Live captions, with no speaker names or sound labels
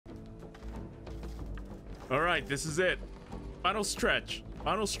All right, this is it. Final stretch.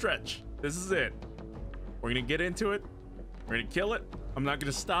 Final stretch. This is it. We're gonna get into it. We're gonna kill it. I'm not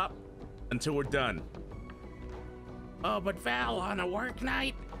gonna stop until we're done. Oh, but Val, on a work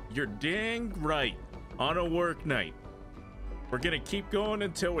night? You're dang right. On a work night. We're gonna keep going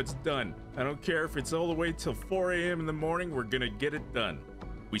until it's done. I don't care if it's all the way till 4 a.m. in the morning. We're gonna get it done.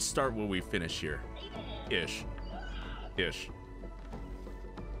 We start where we finish here. Ish. Ish.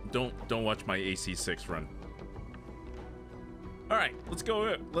 Don't watch my AC6 run. All right, let's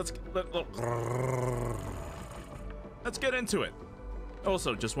go. Let's get into it.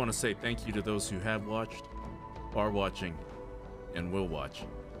 Also, just want to say thank you to those who have watched, are watching, and will watch.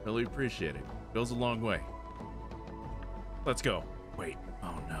 Really appreciate it. Goes a long way. Let's go. Wait.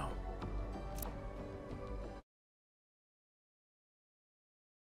 Oh no.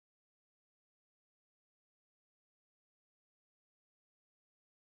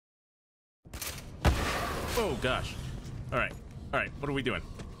 Oh gosh. All right. All right. What are we doing?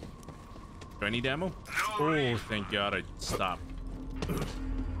 Do I need ammo? Oh, thank God I stopped.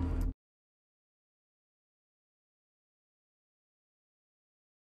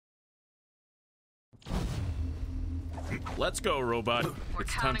 Let's go, robot.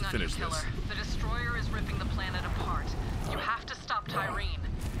 It's time to finish this. The destroyer is ripping the planet apart. You have to stop Tyrene.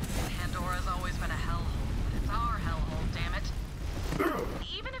 Pandora's always been a hellhole, but it's our hellhole, damn it.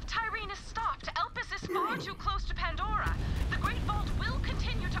 Even if Tyrene is stopped, Elpis is far too close to Pandora. The Great Vault will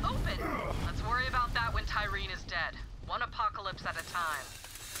continue to open. Let's worry about that when Tyrene is dead. One apocalypse at a time.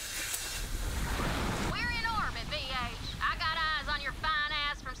 We're in orbit, VH. I got eyes on your fine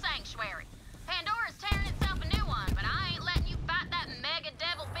ass from Sanctuary. Pandora's tearing itself a new one, but I ain't letting you fight that mega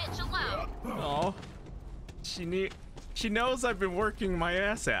devil bitch alone. Oh, she knows I've been working my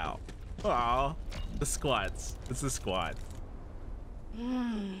ass out. Oh, the squats. It's the squad.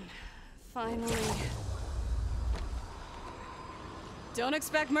 Finally. Don't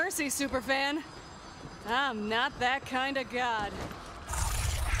expect mercy, superfan. I'm not that kind of god.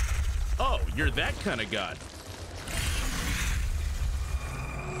 Oh, you're that kind of god.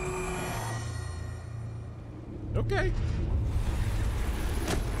 Okay.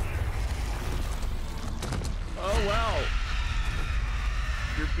 Oh, wow.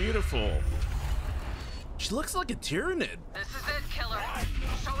 You're beautiful. She looks like a Tyranid. This is it, killer.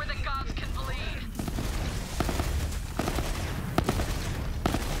 Show her the gods can bleed.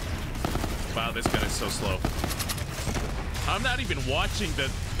 Wow, this gun is so slow. I'm not even watching the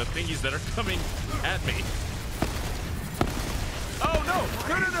thingies that are coming at me. Oh, no.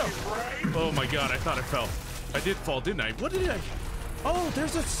 No, no, no. Oh, my God. I thought I fell. I did fall, didn't I? What did I? Oh,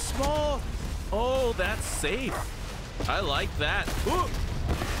 there's a small. Oh, that's safe. I like that. Ooh.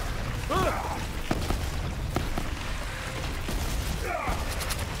 Ooh.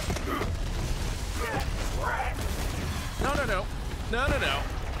 No, no, no. No, no, no.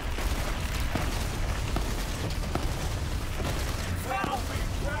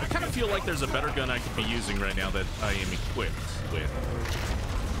 I kind of feel like there's a better gun I could be using right now that I am equipped with.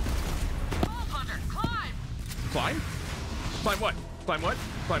 Hunter, climb! Climb? Climb what? Climb what?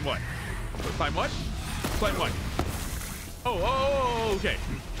 Climb what? Climb what? Climb what? Oh, okay.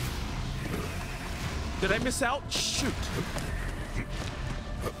 Did I miss out? Shoot.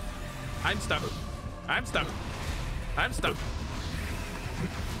 I'm stuck. I'm stuck. I'm stuck.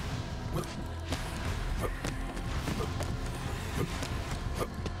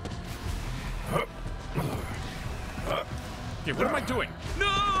 Okay, what am I doing?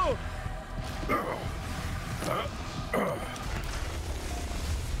 No!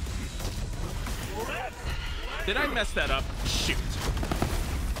 Did I mess that up? Shoot.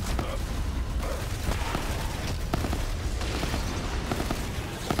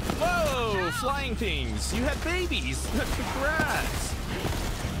 Whoa, flying things. You had babies. Congrats.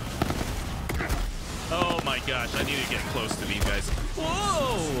 Oh my gosh, I need to get close to these guys.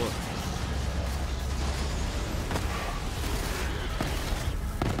 Whoa.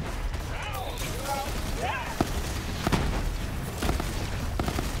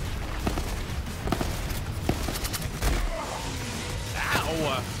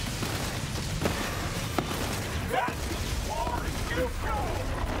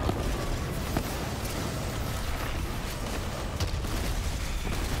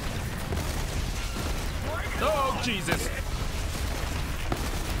 Oh, Jesus.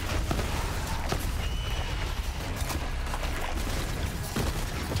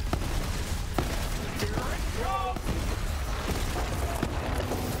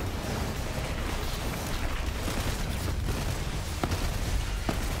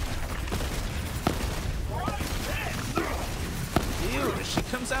 Ew, she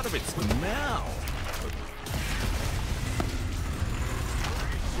comes out of its mouth.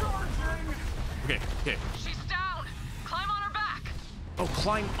 Okay, okay. She's down. Climb on her back. Oh,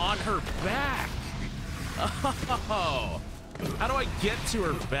 climb on her back. Oh, how do I get to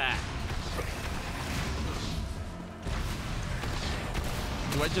her back?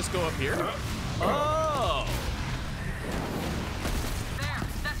 Do I just go up here? Oh. There,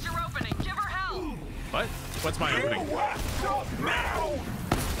 that's your opening. Give her hell. What? What's my opening?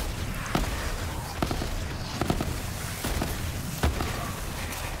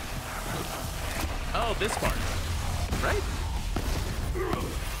 Oh, this part. Right?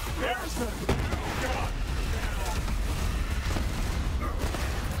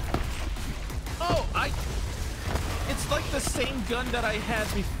 Oh, it's like the same gun that I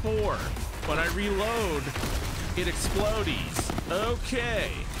had before. When I reload, it explodes.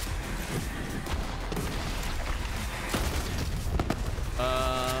 Okay.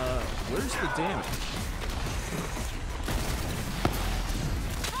 Where's the damage?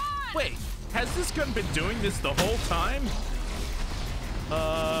 Wait, has this gun been doing this the whole time?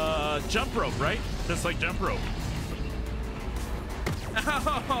 Jump rope, right? Just like jump rope.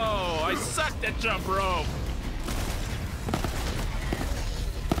 Oh, I sucked at jump rope.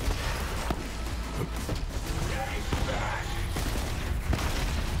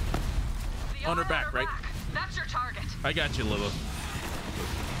 On her back, right? That's your target. I got you, Lilith.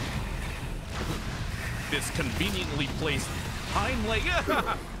 This conveniently placed hind leg.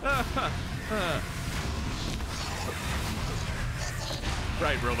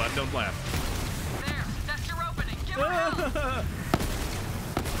 Right, robot, don't laugh. There, that's your opening. Give her hell.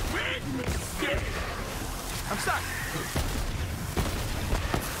 Big mistake. I'm stuck.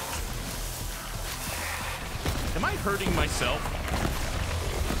 Am I hurting myself?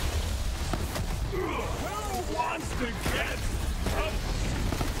 Who wants to get up?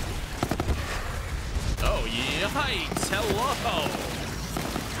 Oh, yikes. Hello.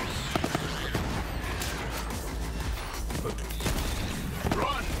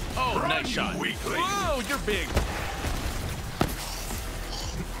 Run. Oh, run, nice shot. Weakling. Whoa, you're big.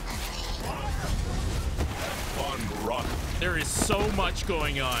 Fun run. There is so much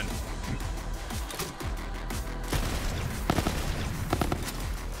going on.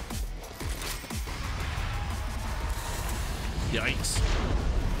 Yikes.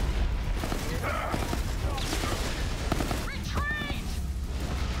 Retreat!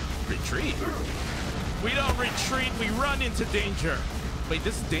 Retreat? We don't retreat, we run into danger. Wait,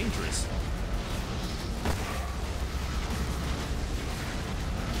 this is dangerous.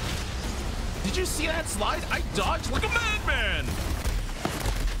 Did you see that slide? I dodged like a madman.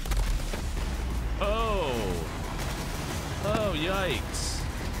 Oh. Oh, yikes.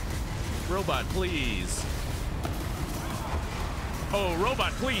 Robot, please. Oh,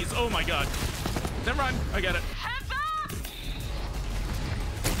 robot, please. Oh my god. Never mind. I got it. Heads up!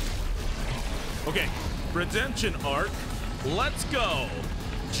 Okay. Redemption arc. Let's go.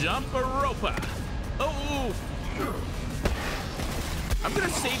 Jump a ropa. Oh. I'm gonna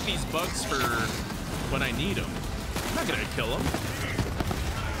save these bugs for when I need them. I'm not gonna kill them.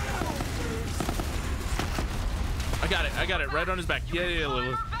 I got it right on his back. Yeah,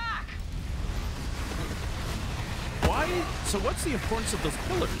 Lilith. Why? So what's the importance of those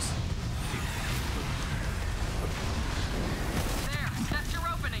pillars? There, that's your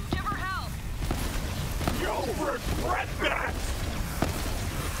opening. Give her hell. You'll regret that!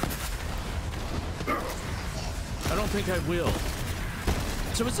 I don't think I will.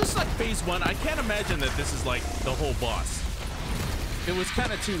 So is this like phase one? I can't imagine that this is like the whole boss. It was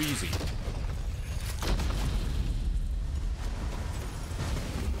kind of too easy.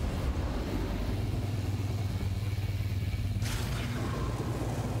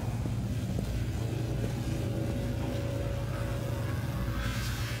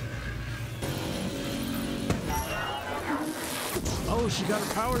 Oh, she got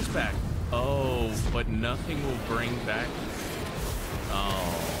her powers back. Oh, but nothing will bring back.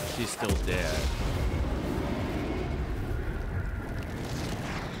 Oh, she's still dead.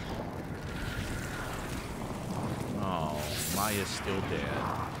 Oh, Maya's still dead.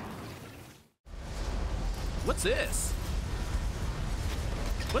 What's this?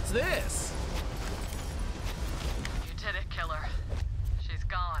 What's this? You did it, killer. She's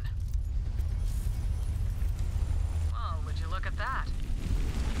gone. Well, would you look at that?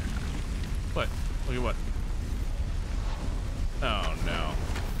 What? Look at what? Oh, no.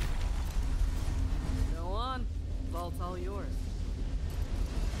 Go on. Vault's all yours.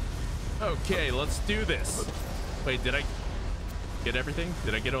 Okay, let's do this. Wait, did I get everything?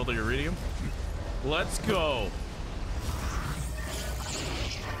 Did I get all the iridium? Let's go.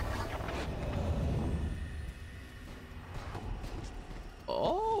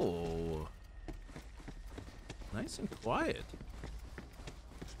 Oh. Nice and quiet.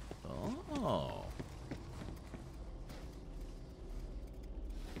 Oh.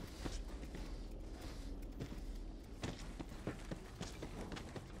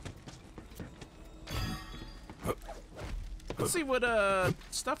 Let's see what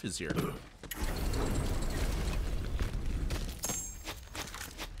stuff is here.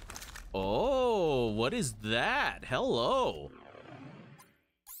 Oh, what is that? Hello.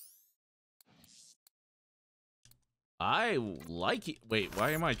 I like it. Wait, why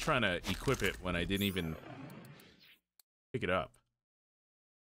am I trying to equip it when I didn't even pick it up?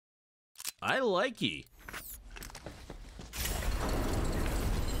 I like it.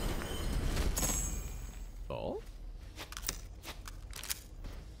 Oh.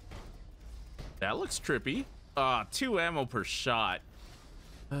 That looks trippy. 2 ammo per shot.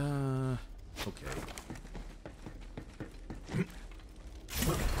 Okay.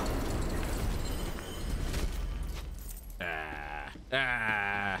 I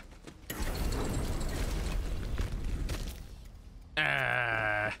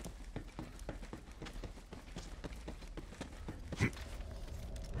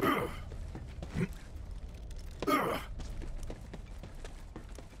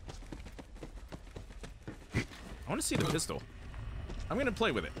want to see the pistol. I'm gonna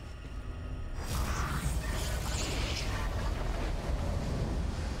play with it.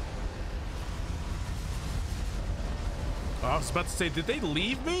 Oh, I was about to say, did they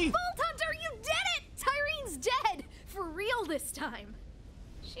leave me? Vault Hunter, you did it! Tyrene's dead! For real this time.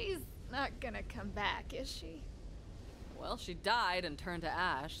 She's not gonna come back, is she? Well, she died and turned to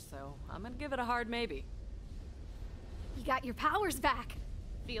ash, so I'm gonna give it a hard maybe. You got your powers back.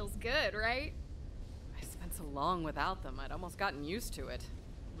 Feels good, right? I spent so long without them, I'd almost gotten used to it.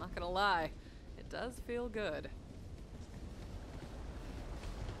 I'm not gonna lie, it does feel good.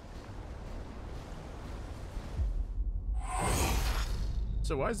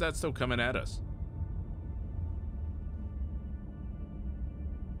 So why is that still coming at us?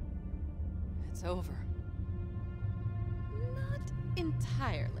 It's over. Not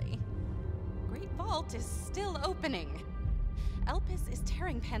entirely. Great Vault is still opening. Elpis is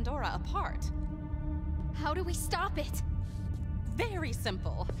tearing Pandora apart. How do we stop it? Very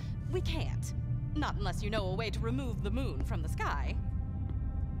simple. We can't. Not unless you know a way to remove the moon from the sky.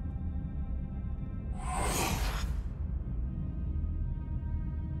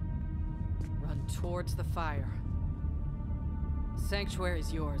 Run towards the fire.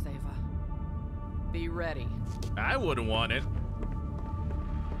 Sanctuary's yours, Ava. Be ready. I wouldn't want it.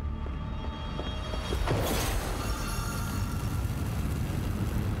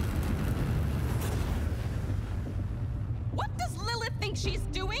 What does Lilith think she's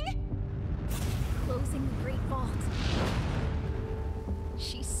doing? Closing the Great Vault.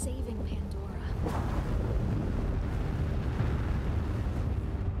 She's saving Pandora.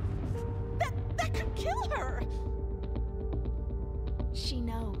 That could kill her! She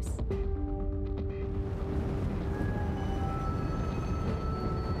knows.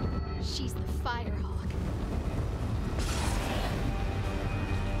 She's the Firehawk.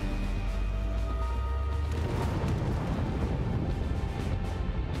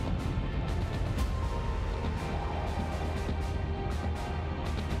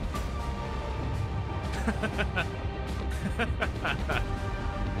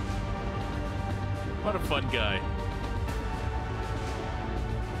 What a fun guy.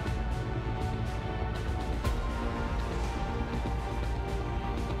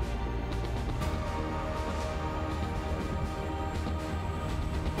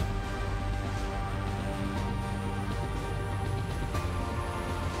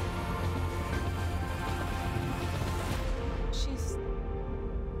 She's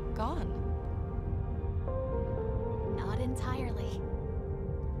gone. Not entirely.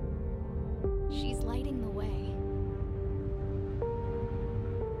 She's lighting the way.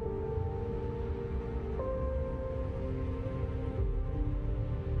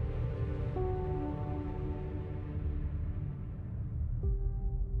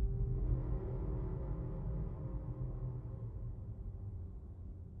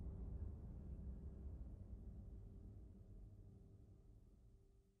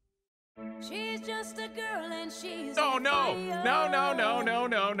 She's just a girl and she's Oh no! No, no, no, no,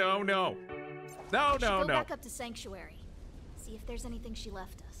 no, no, no. No, no, Go no. back up to Sanctuary. See if there's anything she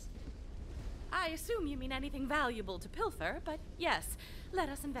left us. I assume you mean anything valuable to pilfer, but yes, let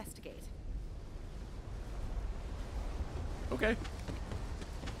us investigate. Okay.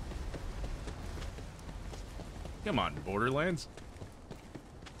 Come on, Borderlands.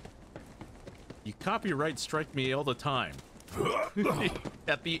 You copyright strike me all the time.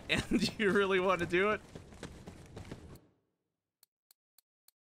 At the end, you really want to do it?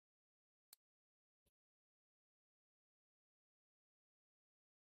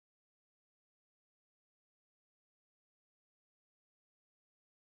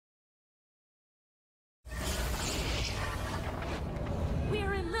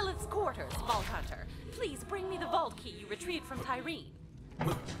 vault key you retrieved from Tyreen.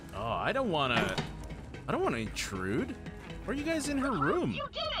 Oh, I don't wanna intrude. Why are you guys in her room? You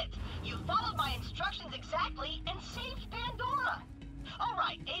did it! You followed my instructions exactly and saved Pandora. All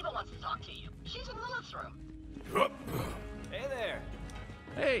right, Ava wants to talk to you. She's in Lilith's room. Hey there.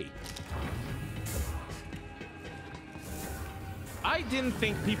 Hey. I didn't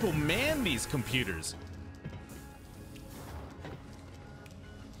think people man these computers.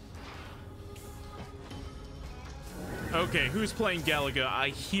 Okay, who's playing Galaga? I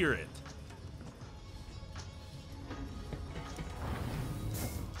hear it.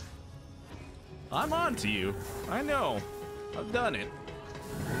 I'm on to you. I know. I've done it.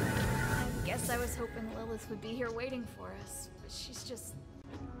 I guess I was hoping Lilith would be here waiting for us, but she's just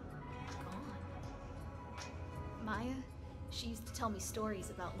gone. Maya, she used to tell me stories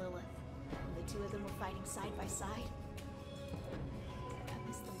about Lilith, when the two of them were fighting side by side. I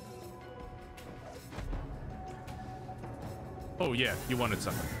miss them both. Oh yeah, you wanted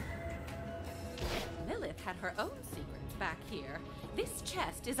something. Lilith had her own secrets back here. This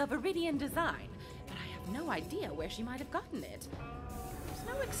chest is of Iridian design, but I have no idea where she might have gotten it. There's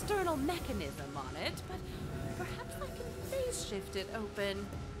no external mechanism on it, but perhaps I can phase shift it open.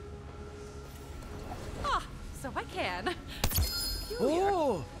 Ah, so I can. Peculiar.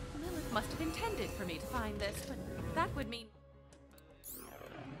 Oh! Lilith must have intended for me to find this, but that would mean...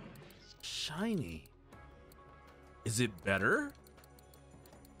 Shiny. Is it better?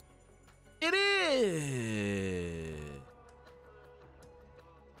 It is.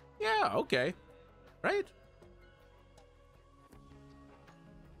 Yeah, okay. Right?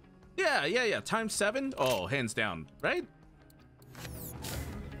 Yeah. Times 7? Oh, hands down, right?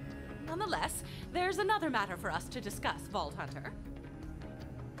 Nonetheless, there's another matter for us to discuss, Vault Hunter.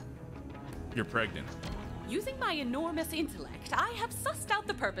 You're pregnant. Using my enormous intellect, I have sussed out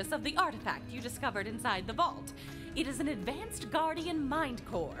the purpose of the artifact you discovered inside the vault. It is an advanced Guardian mind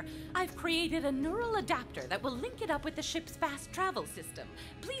core. I've created a neural adapter that will link it up with the ship's fast travel system.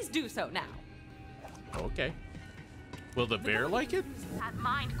 Please do so now. Okay. Will the bear like it? Use that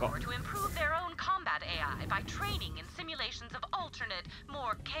mind core to improve their own combat AI by training in simulations of alternate,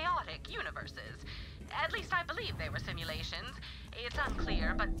 more chaotic universes. At least I believe they were simulations. It's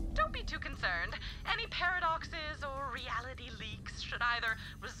unclear, but don't be too concerned. Any paradoxes or reality leaks should either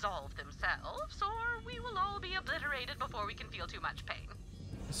resolve themselves, or we will all be obliterated before we can feel too much pain.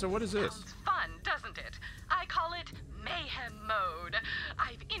 So what is this? Sounds fun, doesn't it? I call it Mayhem Mode.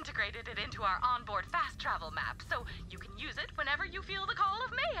 I've integrated it into our onboard fast travel map, so you can use it whenever you feel the call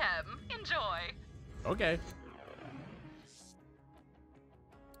of mayhem. Enjoy. Okay.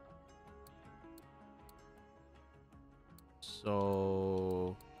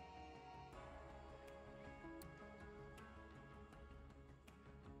 So...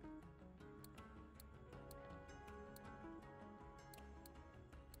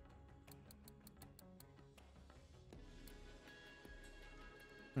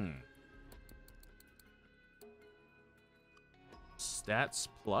 Stats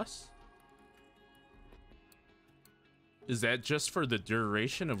plus? Is that just for the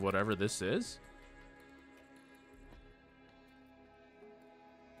duration of whatever this is?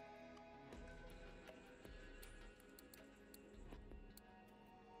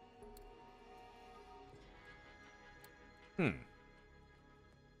 I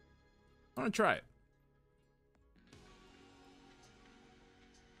want to try it.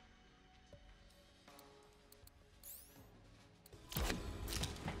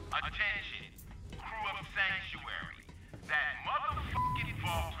 Attention, crew of Sanctuary. That motherfucking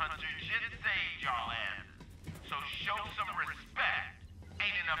Vault Hunter just saved y'all asses. So show some respect.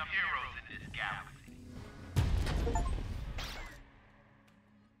 Ain't enough heroes in this galaxy.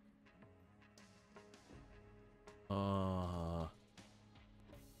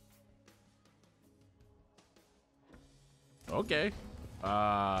 Okay.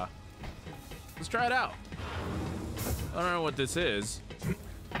 Let's try it out. I don't know what this is.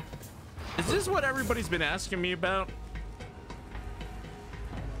 Is this what everybody's been asking me about?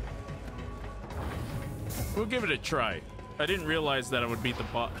 We'll give it a try. I didn't realize that I would beat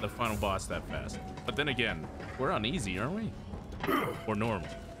the final boss that fast. But then again, we're on easy, aren't we? Or normal?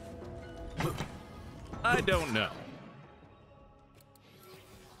 I don't know.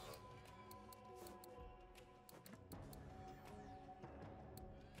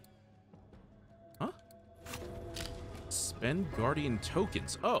 Huh? Spend Guardian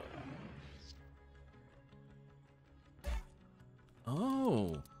tokens. Oh.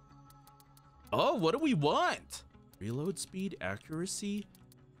 Oh. Oh, what do we want? Reload speed, accuracy,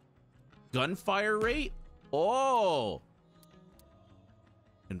 gunfire rate. Oh.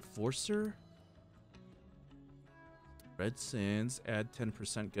 Enforcer. Red Sands, add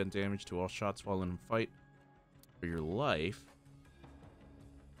 10% gun damage to all shots while in a fight for your life.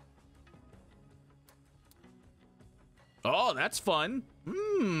 Oh, that's fun.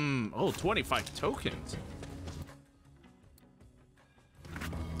 Oh, 25 tokens.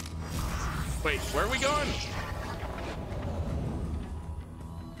 Wait, where are we going?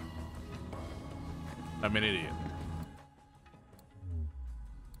 I'm an idiot.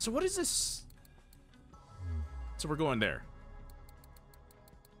 So what is this? So we're going there.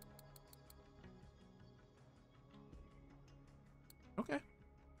 Okay.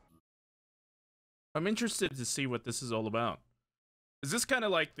 I'm interested to see what this is all about. Is this kind of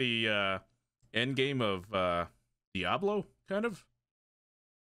like the end game of Diablo, kind of?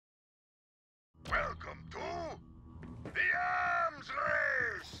 Welcome to the arms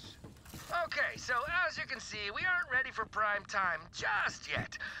race! Okay, so as you can see, we aren't ready for prime time just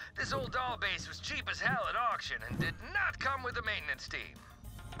yet. This old doll base was cheap as hell at auction and did not come with a maintenance team.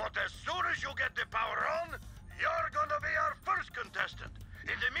 But as soon as you get the power on, you're gonna be our first contestant.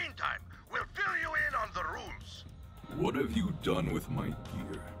 In the meantime, we'll fill you in on the rules. What have you done with my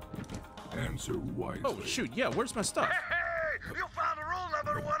gear? Answer wisely. Oh, shoot, yeah, where's my stuff? Hey, you found rule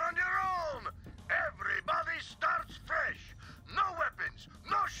number 1 on your own. Everybody starts fresh. No weapons,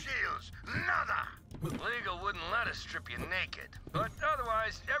 no shields, nada. Legal wouldn't let us strip you naked, but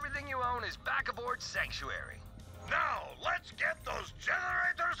otherwise, everything you own is back aboard Sanctuary. Now, let's get those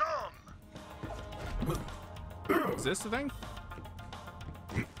generators on. Is this the thing?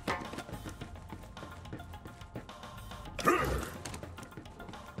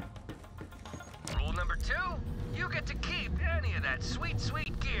 Rule number 2, you get to keep any of that sweet,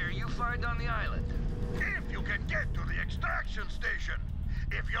 sweet gear you find on the island. If you can get to the extraction station.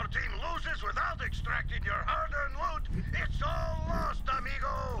 If your team loses without extracting your hard-earned loot, it's all lost,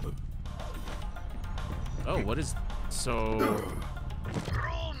 amigo. Oh, what is... So...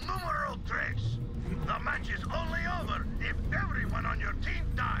 Rule numero 3. The match is only over if everyone on your team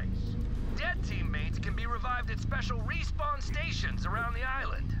dies. Dead teammates can be revived at special respawn stations around the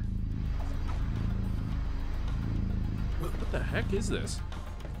island. What the heck is this?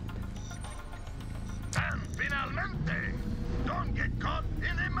 And finalmente, don't get caught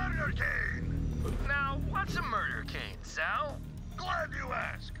in a murder cane. Now, what's a murder cane, Sal? Glad you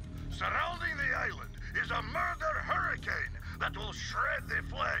ask. Surrounding the island is a murder hurricane that will shred the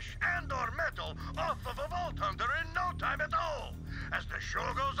flesh and or metal off of a vault hunter in no time at all. As the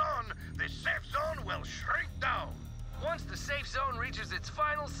show goes on, the safe zone will shrink down. Once the safe zone reaches its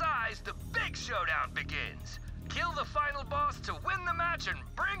final size, the big showdown begins. Kill the final boss to win the match and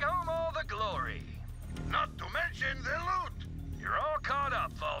bring home all the glory. Not to mention the loot. You're all caught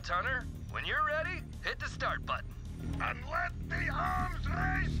up, Vault Hunter. When you're ready, hit the start button. And let the arms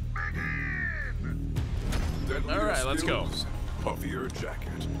race begin! Deadlier All right, let's go. skills, Puffier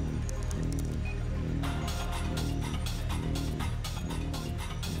jacket.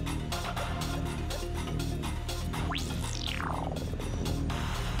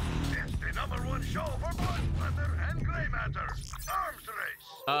 It's the #1 show for Blood Splatter and Grey Matter. Arms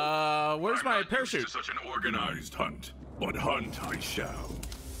race. Where's my I'm not parachute? used to such an organized hunt, but hunt I shall.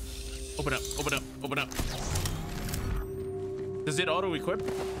 Open up, open up, open up. Does it auto-equip?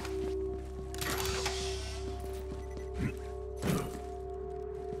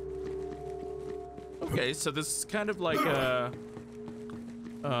 Okay, so this is kind of like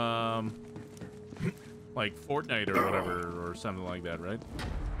like Fortnite or whatever, or something like that, right?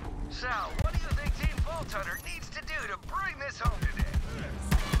 Sal, what do you think Team Vault Hunter needs to do to bring this home today?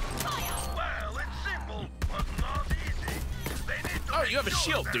 Well, it's simple, but not easy. They need to Oh, you have a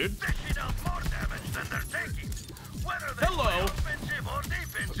shield, they're dude. dishing out more damage than they're taking. Whether they Hello. play offensive or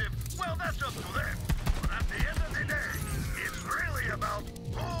defensive, well, that's up to them. But at the end of the day, it's really about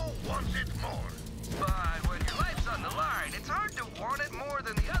who wants it more. But when your life's on the line, it's hard to want it more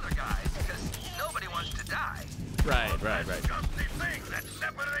than the other guys, because nobody wants to die. Right, right, right. That's just the thing that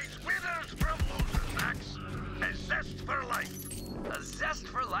separates winners from losers, Max. A zest for life. A zest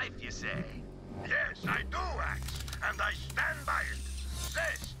for life, you say? Yes, I do, Axe, and I stand by it.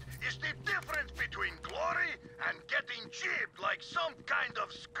 Zest is the difference between glory and getting jibbed like some kind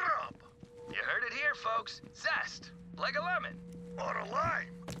of scrub. You heard it here, folks. Zest. Like a lemon. Or a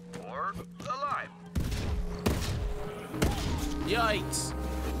lime. Or a lime. Yikes.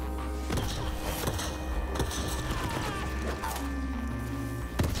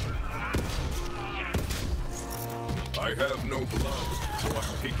 I have no blood, so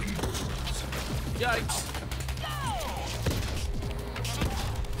I'm taking wounds. Yikes.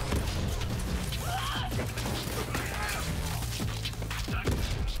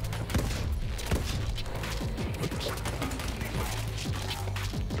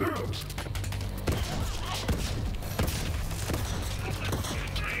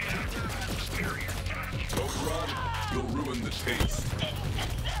 haste.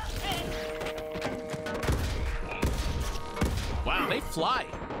 Wow, they fly.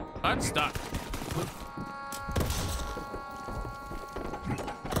 I'm stuck.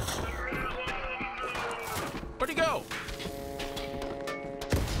 Where'd he go?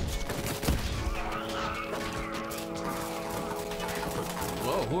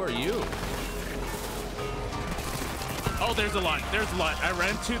 Whoa, who are you? Oh, there's a lot. There's a lot. I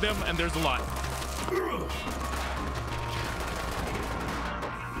ran to them and there's a lot.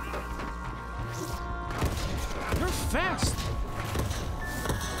 They're fast.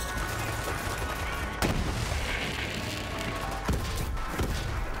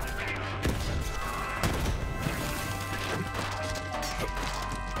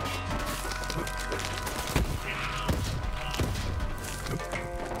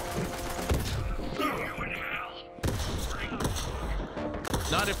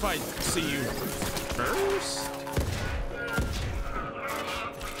 Not if I see you first.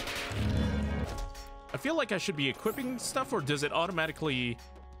 I feel like I should be equipping stuff, or does it automatically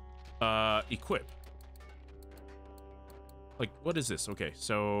equip? Like, what is this? Okay,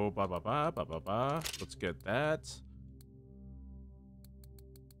 so ba ba ba ba ba ba. Let's get that.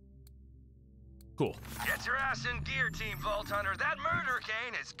 Cool. Get your ass in gear, Team Vault Hunter. That murder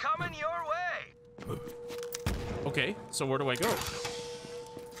cane is coming your way. Okay, so where do I go?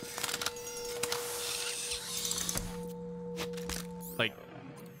 Like,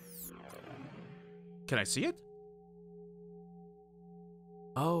 can I see it?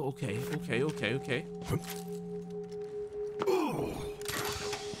 Oh, okay, okay, okay, okay.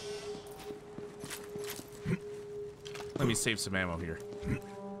 Let me save some ammo here.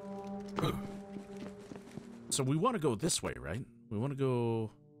 So we want to go this way, right? We want to go...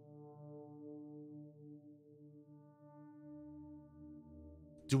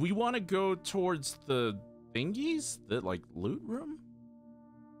 Do we want to go towards the thingies? The, like, loot room?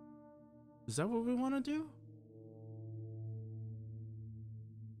 Is that what we want to do?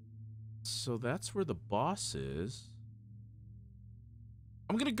 So that's where the boss is.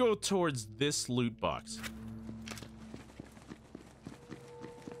 I'm gonna go towards this loot box.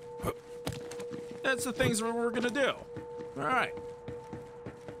 That's the things we're gonna do. All right.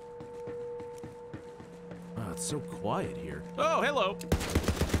 Oh, it's so quiet here. Oh, hello.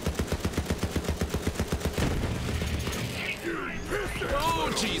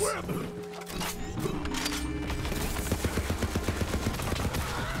 Oh, jeez.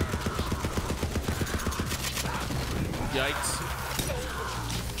 Yikes.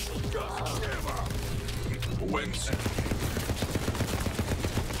 Whence?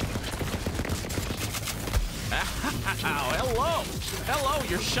 Ow, hello. Hello,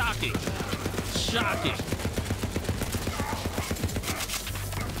 you're shocking. Shocking.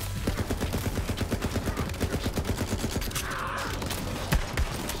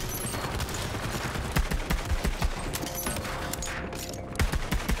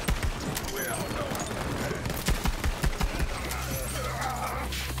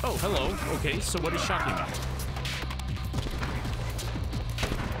 Oh, hello. Okay, so what is shocking me?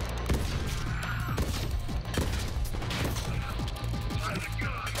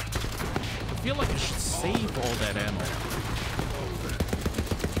 I feel like I should save all that ammo.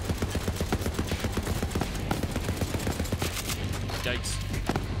 Yikes.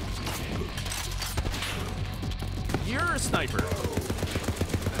 You're a sniper.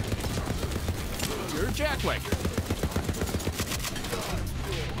 You're a jackwhacker.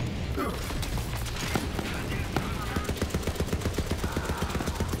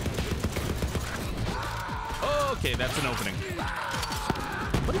 Okay, that's an opening.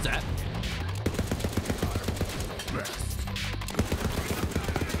 What is that?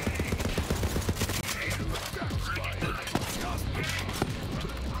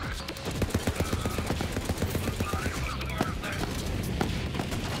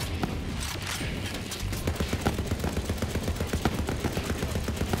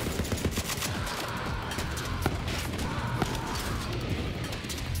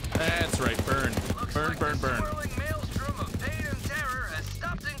 That's right, burn. Burn, burn, burn. Maelstrom of pain and terror has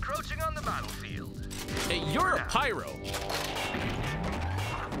stopped encroaching on the battlefield. Hey, you're a pyro.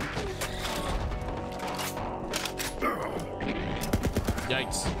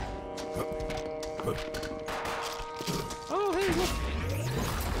 Yikes. Oh, hey, look.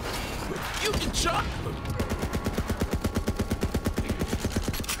 You can jump.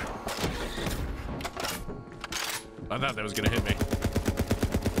 I thought that was gonna hit me.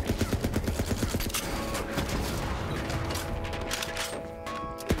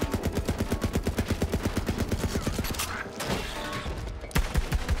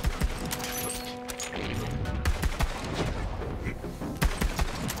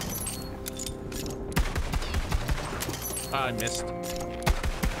 Ah, I missed.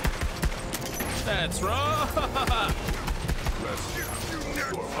 That's wrong.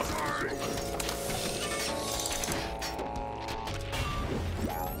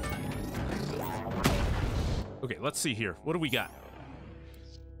 Okay, let's see here. What do we got?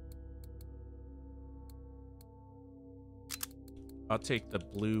 I'll take the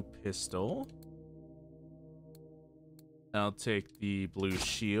blue pistol. I'll take the blue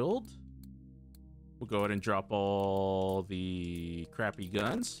shield. We'll go ahead and drop all the crappy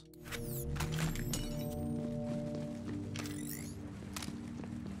guns.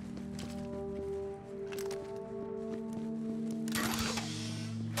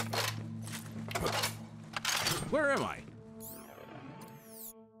 Where am I?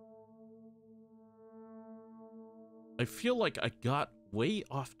 I feel like I got way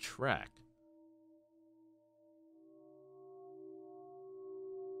off track.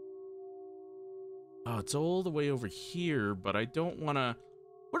 Oh, it's all the way over here, but I don't want to...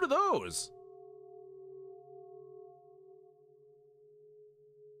 What are those?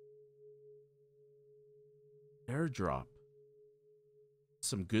 Airdrop.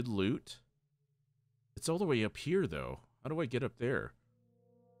 Some good loot. It's all the way up here, though. How do I get up there?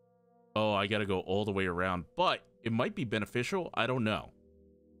 Oh, I gotta go all the way around. But it might be beneficial. I don't know.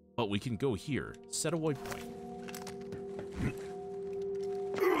 But we can go here. Set a waypoint.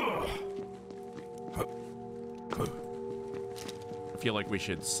 I feel like we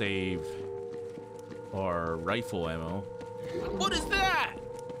should save our rifle ammo. What is that?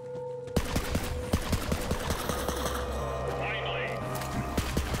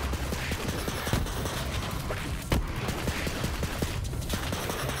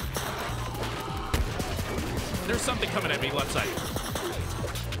 There's something coming at me left side.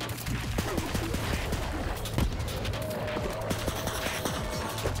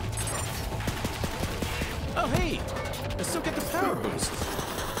 Oh, hey! I still get the power boost.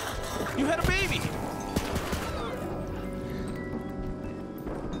 You had a baby!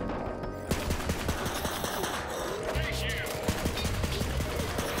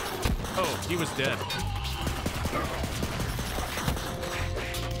 Oh, he was dead.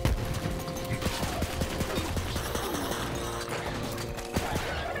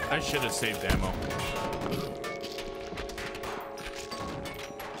 I should have saved ammo.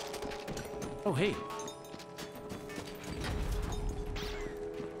 Oh, hey.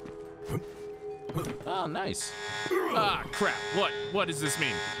 Oh, nice. Ah, crap. What? What does this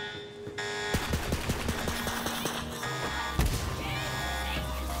mean?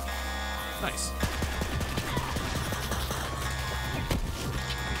 Nice.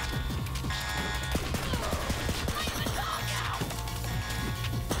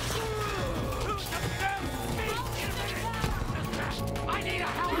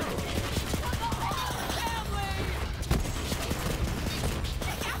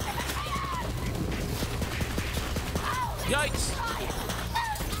 Yikes!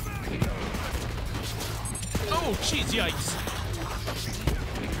 Oh, jeez, yikes!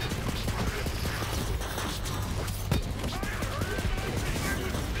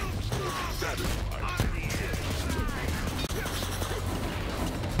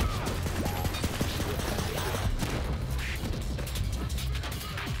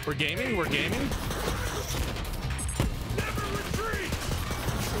 We're gaming? We're gaming?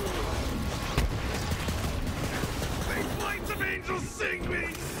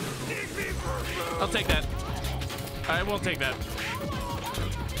 I'll take that. I won't take that.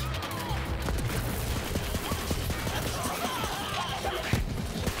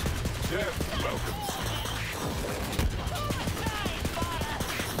 Yeah, welcome.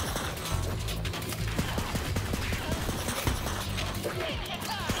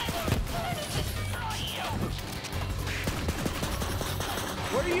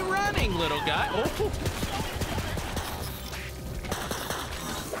 Where are you running, little guy? Oh.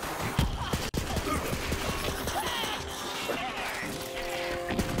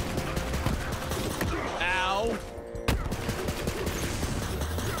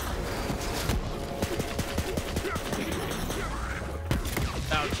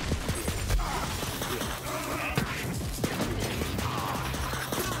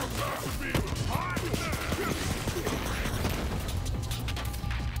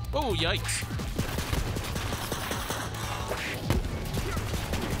 Oh, yikes.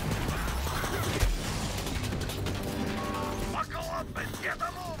 Buckle up and get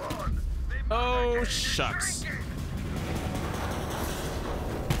a move on. Oh, shucks.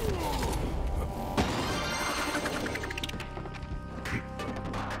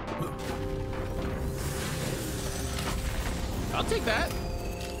 I'll take that.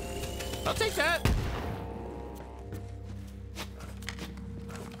 I'll take that.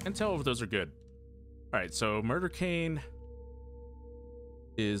 Can't tell if those are good. All right, so Murder Cane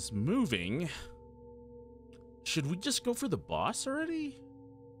is moving. Should we just go for the boss already?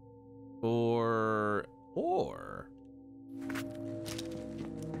 Or...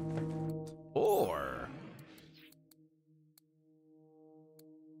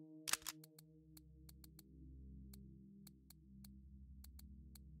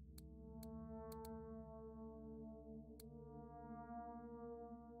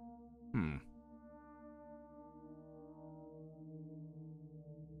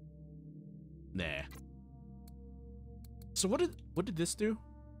 Nah. So what did this do?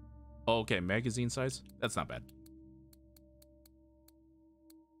 Oh, okay, magazine size. That's not bad.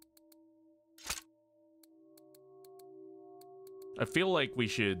 I feel like we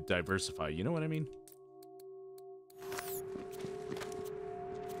should diversify, you know what I mean?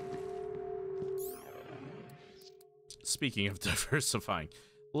 Speaking of diversifying,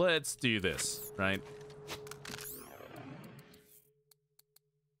 let's do this, right?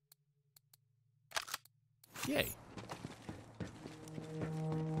 Yay.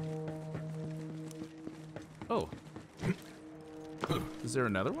 Oh. Is there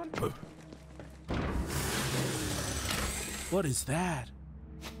another one? What is that?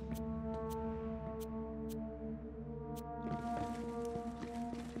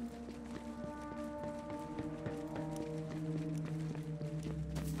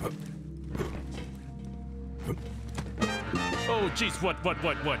 Oh, jeez, what?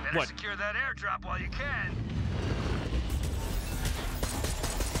 Better secure that airdrop while you can.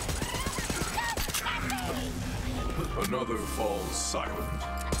 Another falls silent.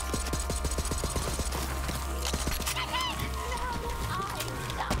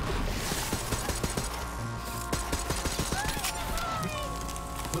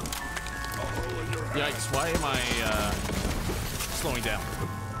 Yikes, why am I slowing down?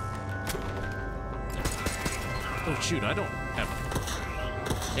 Oh shoot, I don't have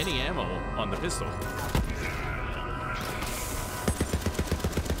any ammo on the pistol.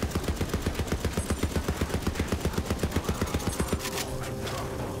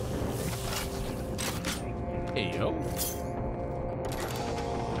 Hey yo.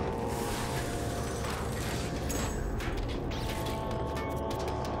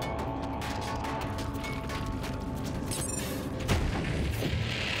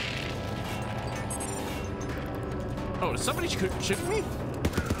 Oh, somebody shooting me?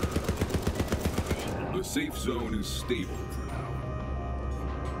 The safe zone is stable for now.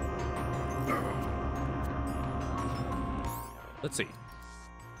 Let's see.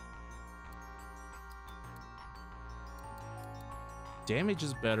 Damage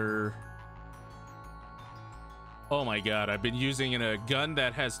is better. Oh my god, I've been using a gun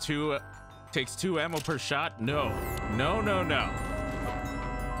that has takes 2 ammo per shot. No.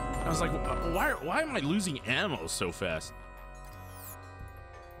 I was like, why am I losing ammo so fast?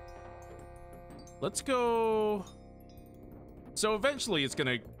 Let's go. So eventually it's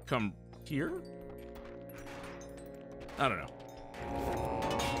gonna come here? I don't know.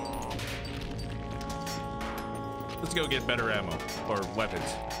 Let's go get better ammo or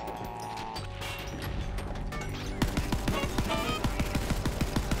weapons.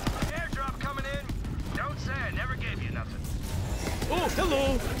 Airdrop coming in. Don't say I never gave you nothing. Oh,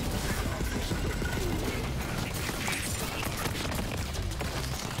 hello.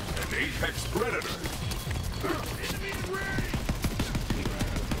 An apex predator.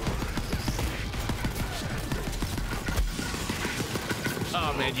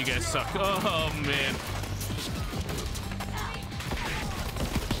 Oh man, you guys suck. Oh man.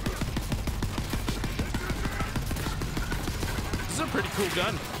 This is a pretty cool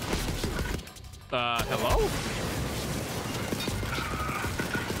gun. Hello?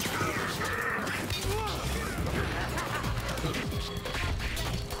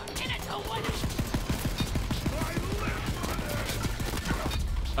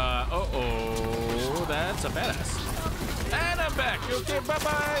 Uh-oh, that's a badass. And I'm back. Okay,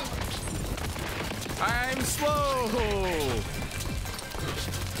 bye-bye. I'm slow.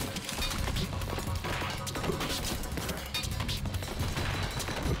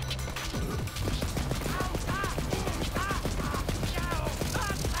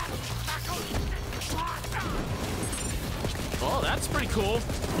 Oh, that's pretty cool.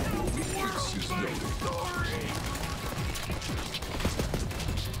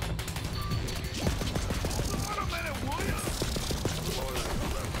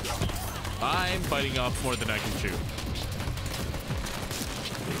 I'm biting off more than I can chew.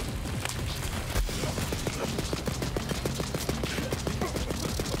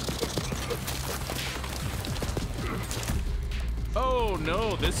 Oh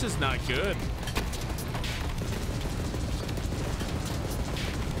no, this is not good.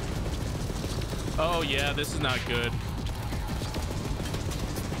 Oh yeah, this is not good.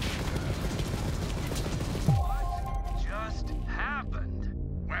 What just happened?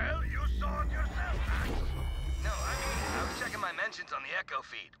 Well, you saw it yourself, Max. No, I mean, I was checking my mentions on the Echo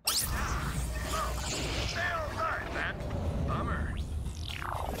feed. What just happened? Oh, stay outside, man. Bummer.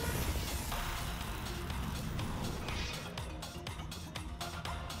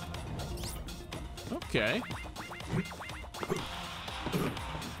 Okay.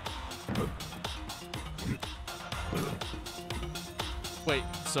 Wait,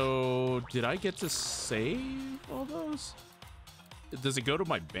 so did I get to save all those? Does it go to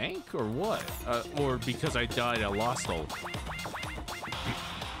my bank or what? Or because I died, I lost all?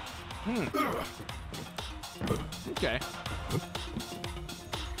 Okay.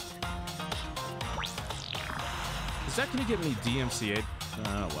 Is that gonna get me DMCA'd?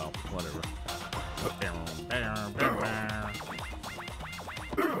 Oh, well, whatever.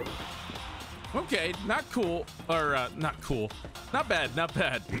 Okay, not cool. Or, not cool. Not bad, not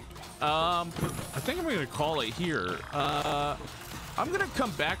bad. I think I'm gonna call it here. I'm gonna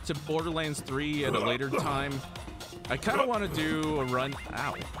come back to Borderlands 3 at a later time. I kind of want to do a run.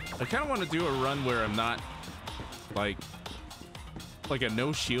 Ow. I kind of want to do a run where I'm not like a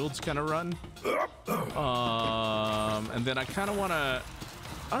no shields kind of run. And then I kind of want to,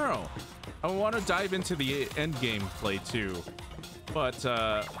 I don't know. I want to dive into the end game play too, but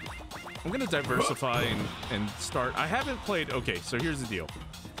I'm gonna diversify and start. I haven't played. Okay, so here's the deal.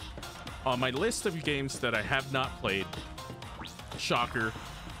 On my list of games that I have not played, shocker,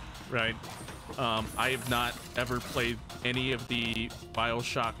 right? I have not ever played any of the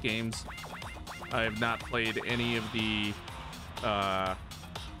BioShock games. I have not played any of the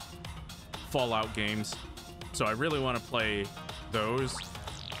Fallout games. So I really want to play those,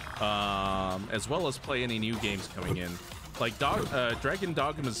 as well as play any new games coming in. Like Dragon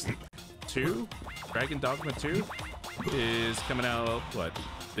Dogma 2? Dragon Dogma 2 is coming out, what,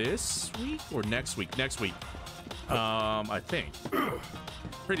 this week or next week? Next week. I think.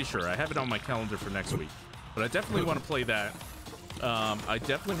 Pretty sure. I have it on my calendar for next week. But I definitely want to play that. I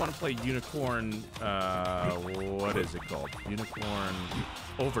definitely want to play Unicorn, what is it called? Unicorn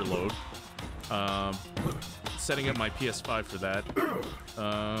Overload. Setting up my PS5 for that.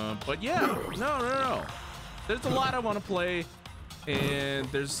 But yeah, no. There's a lot I want to play, and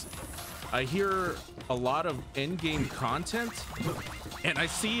I hear a lot of endgame content, and I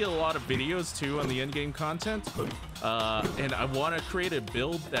see a lot of videos too on the endgame content, and I want to create a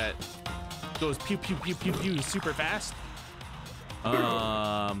build that goes pew pew pew pew pew super fast,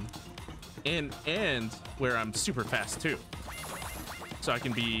 and where I'm super fast too, so I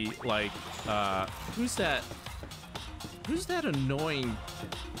can be like, who's that annoying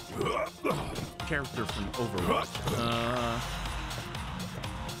character from Overwatch?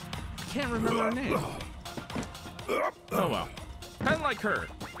 I can't remember her name. Oh well, kind of like her,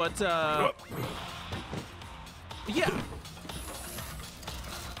 but yeah.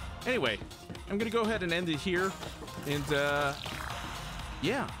 Anyway, I'm gonna go ahead and end it here, and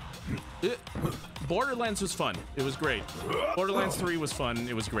yeah. Borderlands was fun. It was great. Borderlands 3 was fun.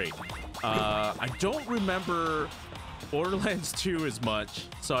 It was great. I don't remember Borderlands 2 as much,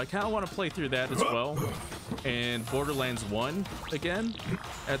 so I kind of want to play through that as well, and Borderlands 1 again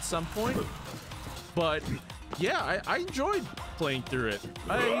at some point. But yeah, I enjoyed playing through it.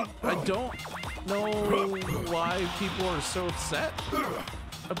 I don't know why people are so upset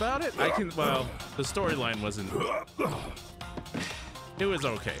about it. Well, the storyline wasn't. It was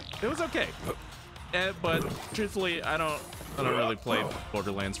okay. It was okay. But truthfully, I don't really play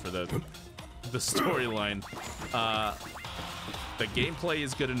Borderlands for the storyline. The gameplay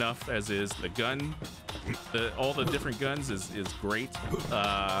is good enough as is. The gun, all the different guns is great.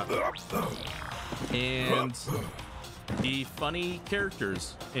 And the funny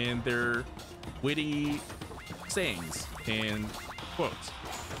characters and their witty sayings and quotes.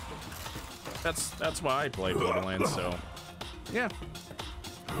 That's why I play Borderlands. So yeah.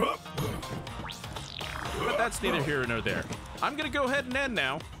 But that's neither here nor there. I'm gonna go ahead and end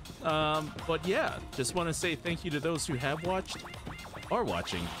now. But yeah, just want to say thank you to those who have watched, are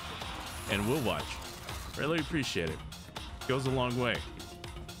watching, and will watch. Really appreciate it. Goes a long way.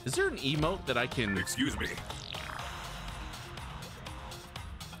 Is there an emote that I can... Excuse me.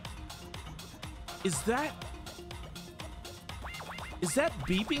 Is that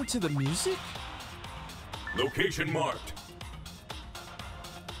beeping to the music? Location marked.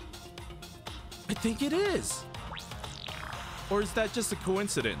 I think it is. Or is that just a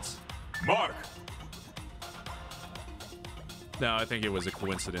coincidence? Mark. No, I think it was a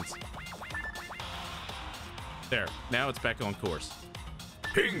coincidence. There. Now it's back on course.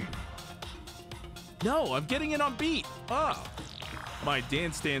 Ping! No, I'm getting it on beat. Oh. My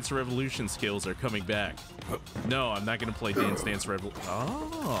Dance Dance Revolution skills are coming back. No, I'm not going to play Dance Dance Revolution.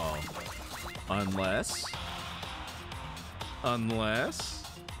 Oh. Unless.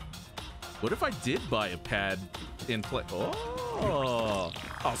 What if I did buy a pad and play? Oh.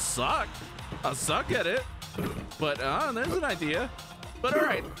 I'll suck at it. But there's an idea. But all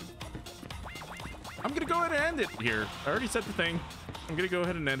right. I'm going to go ahead and end it here. I already said the thing. I'm going to go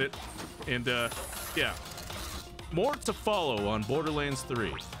ahead and end it. And, yeah. More to follow on Borderlands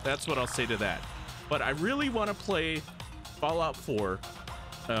 3. That's what I'll say to that. But I really want to play Fallout 4.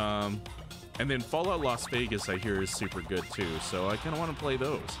 And then Fallout Las Vegas, I hear, is super good, too. So I kind of want to play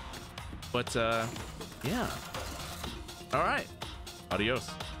those. But, yeah. All right.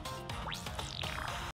 Adios.